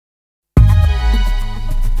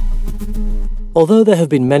Although there have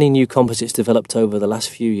been many new composites developed over the last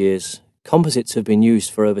few years, composites have been used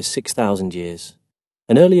for over 6,000 years.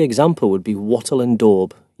 An early example would be wattle and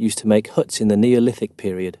daub, used to make huts in the Neolithic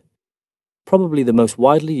period. Probably the most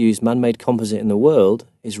widely used man-made composite in the world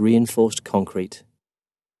is reinforced concrete.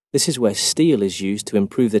 This is where steel is used to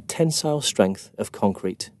improve the tensile strength of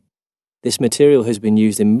concrete. This material has been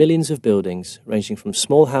used in millions of buildings, ranging from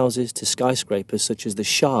small houses to skyscrapers such as the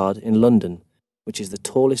Shard in London, which is the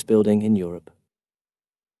tallest building in Europe.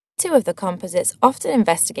 Two of the composites often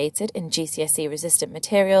investigated in GCSE-resistant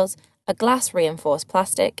materials are glass-reinforced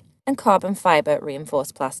plastic and carbon fibre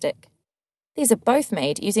reinforced plastic. These are both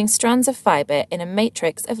made using strands of fibre in a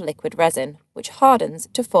matrix of liquid resin, which hardens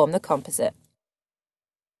to form the composite.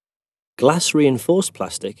 Glass-reinforced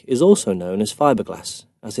plastic is also known as fibreglass,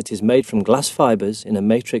 as it is made from glass fibres in a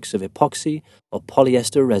matrix of epoxy or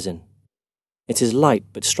polyester resin. It is light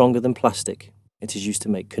but stronger than plastic. It is used to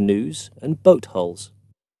make canoes and boat hulls.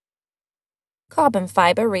 Carbon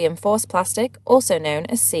fibre reinforced plastic, also known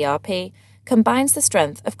as CRP, combines the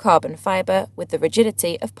strength of carbon fibre with the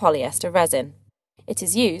rigidity of polyester resin. It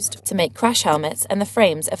is used to make crash helmets and the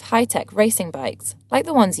frames of high-tech racing bikes, like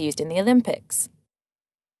the ones used in the Olympics.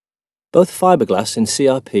 Both fibreglass and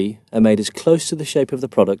CRP are made as close to the shape of the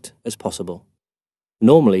product as possible.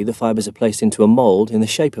 Normally, the fibres are placed into a mould in the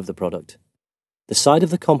shape of the product. The side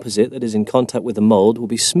of the composite that is in contact with the mould will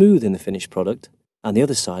be smooth in the finished product, and the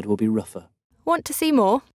other side will be rougher. Want to see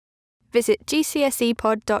more? Visit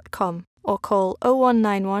GCSEPod.com or call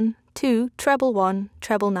 0191 2 111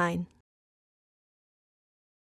 999.